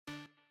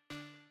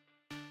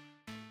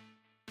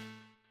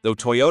Though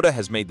Toyota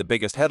has made the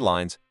biggest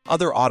headlines,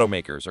 other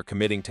automakers are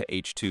committing to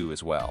H2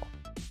 as well.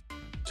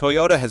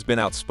 Toyota has been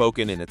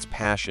outspoken in its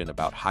passion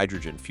about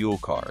hydrogen fuel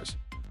cars,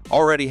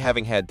 already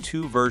having had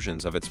 2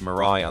 versions of its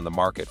Mirai on the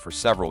market for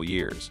several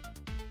years.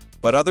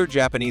 But other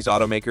Japanese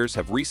automakers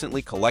have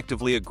recently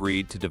collectively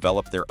agreed to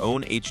develop their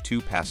own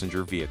H2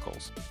 passenger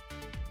vehicles.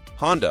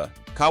 Honda,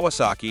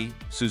 Kawasaki,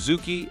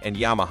 Suzuki, and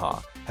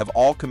Yamaha have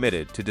all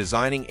committed to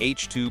designing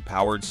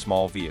H2-powered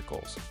small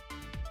vehicles.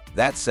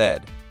 That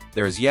said,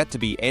 there is yet to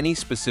be any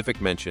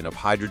specific mention of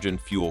hydrogen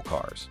fuel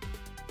cars.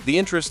 The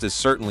interest is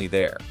certainly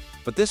there,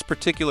 but this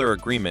particular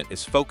agreement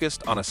is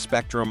focused on a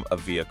spectrum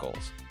of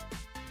vehicles.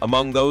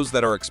 Among those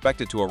that are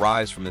expected to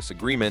arise from this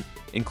agreement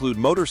include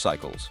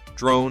motorcycles,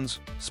 drones,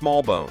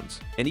 small bones,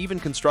 and even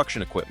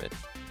construction equipment.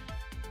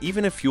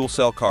 Even if fuel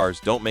cell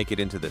cars don't make it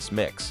into this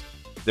mix,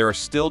 there are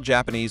still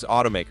Japanese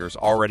automakers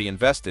already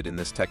invested in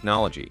this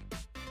technology.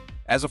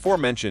 As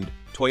aforementioned,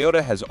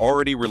 Toyota has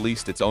already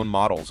released its own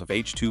models of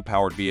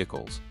H2-powered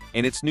vehicles,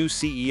 and its new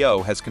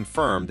CEO has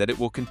confirmed that it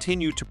will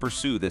continue to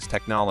pursue this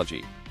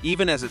technology,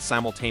 even as it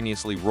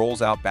simultaneously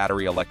rolls out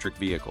battery electric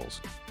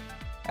vehicles.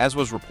 As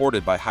was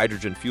reported by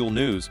Hydrogen Fuel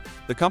News,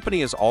 the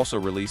company is also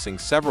releasing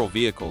several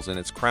vehicles in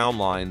its Crown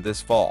line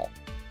this fall,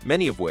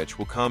 many of which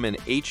will come in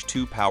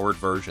H2-powered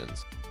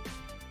versions.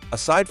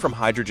 Aside from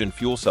hydrogen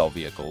fuel cell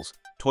vehicles,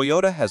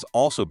 Toyota has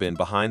also been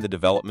behind the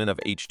development of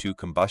H2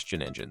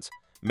 combustion engines,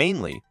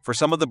 mainly for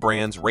some of the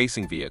brand's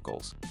racing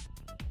vehicles.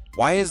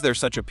 Why is there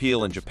such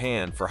appeal in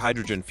Japan for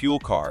hydrogen fuel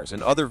cars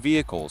and other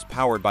vehicles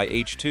powered by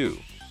H2?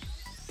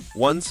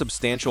 One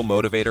substantial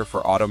motivator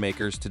for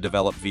automakers to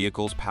develop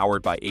vehicles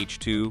powered by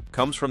H2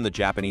 comes from the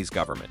Japanese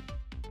government.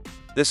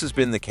 This has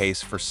been the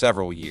case for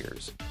several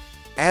years,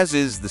 as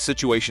is the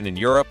situation in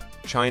Europe,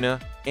 China,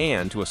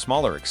 and to a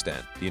smaller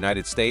extent, the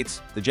United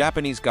States. The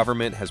Japanese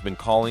government has been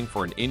calling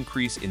for an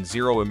increase in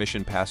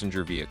zero-emission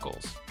passenger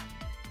vehicles.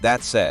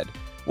 That said,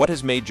 what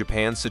has made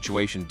Japan's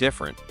situation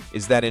different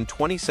is that in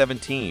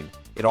 2017,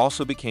 it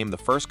also became the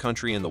first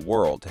country in the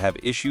world to have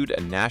issued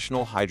a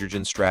national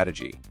hydrogen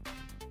strategy.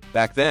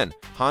 Back then,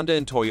 Honda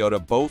and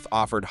Toyota both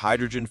offered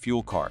hydrogen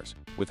fuel cars,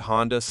 with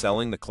Honda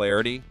selling the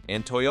Clarity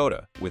and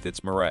Toyota with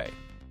its Mirai.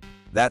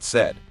 That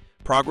said,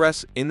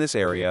 progress in this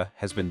area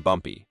has been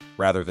bumpy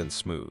rather than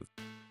smooth.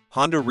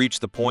 Honda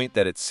reached the point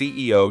that its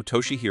CEO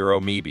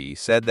Toshihiro Mibe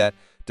said that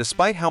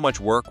despite how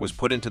much work was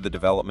put into the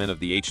development of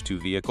the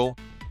H2 vehicle,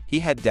 he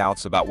had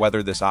doubts about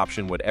whether this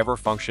option would ever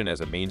function as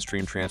a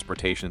mainstream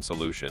transportation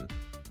solution.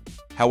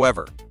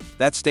 However,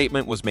 that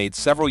statement was made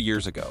several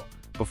years ago,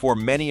 before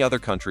many other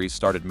countries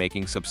started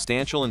making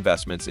substantial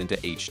investments into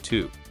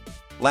H2.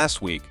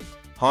 Last week,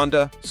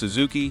 Honda,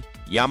 Suzuki,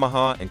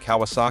 Yamaha, and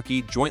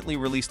Kawasaki jointly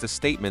released a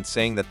statement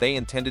saying that they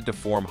intended to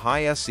form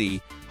HiSE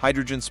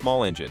Hydrogen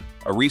Small Engine,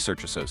 a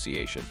research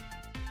association.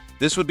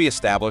 This would be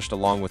established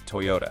along with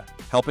Toyota,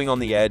 helping on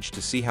the edge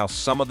to see how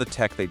some of the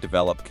tech they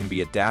develop can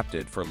be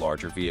adapted for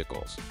larger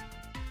vehicles.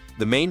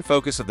 The main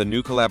focus of the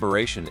new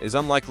collaboration is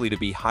unlikely to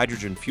be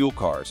hydrogen fuel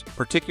cars,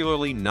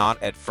 particularly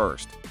not at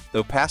first,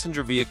 though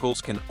passenger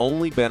vehicles can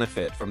only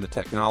benefit from the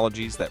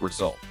technologies that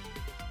result.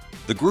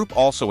 The group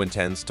also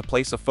intends to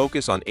place a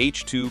focus on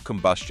H2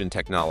 combustion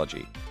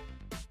technology.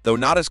 Though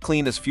not as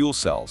clean as fuel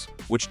cells,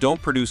 which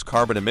don't produce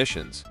carbon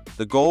emissions,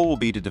 the goal will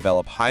be to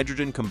develop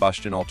hydrogen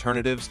combustion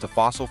alternatives to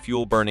fossil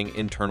fuel-burning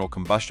internal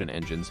combustion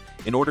engines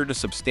in order to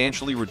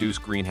substantially reduce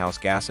greenhouse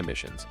gas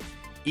emissions,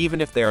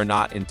 even if they are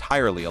not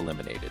entirely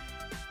eliminated.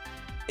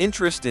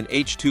 Interest in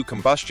H2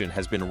 combustion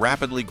has been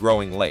rapidly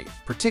growing late,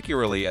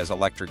 particularly as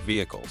electric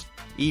vehicles,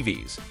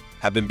 EVs,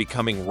 have been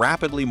becoming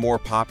rapidly more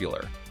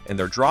popular, and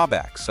their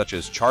drawbacks such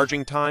as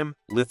charging time,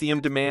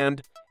 lithium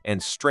demand,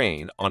 and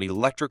strain on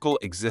electrical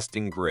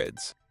existing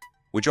grids,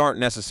 which aren't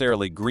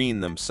necessarily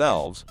green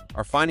themselves,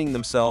 are finding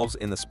themselves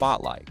in the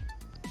spotlight.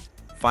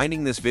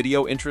 Finding this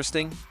video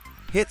interesting?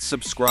 Hit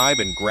subscribe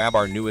and grab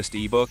our newest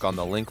ebook on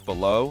the link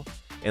below,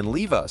 and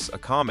leave us a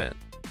comment.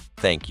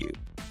 Thank you.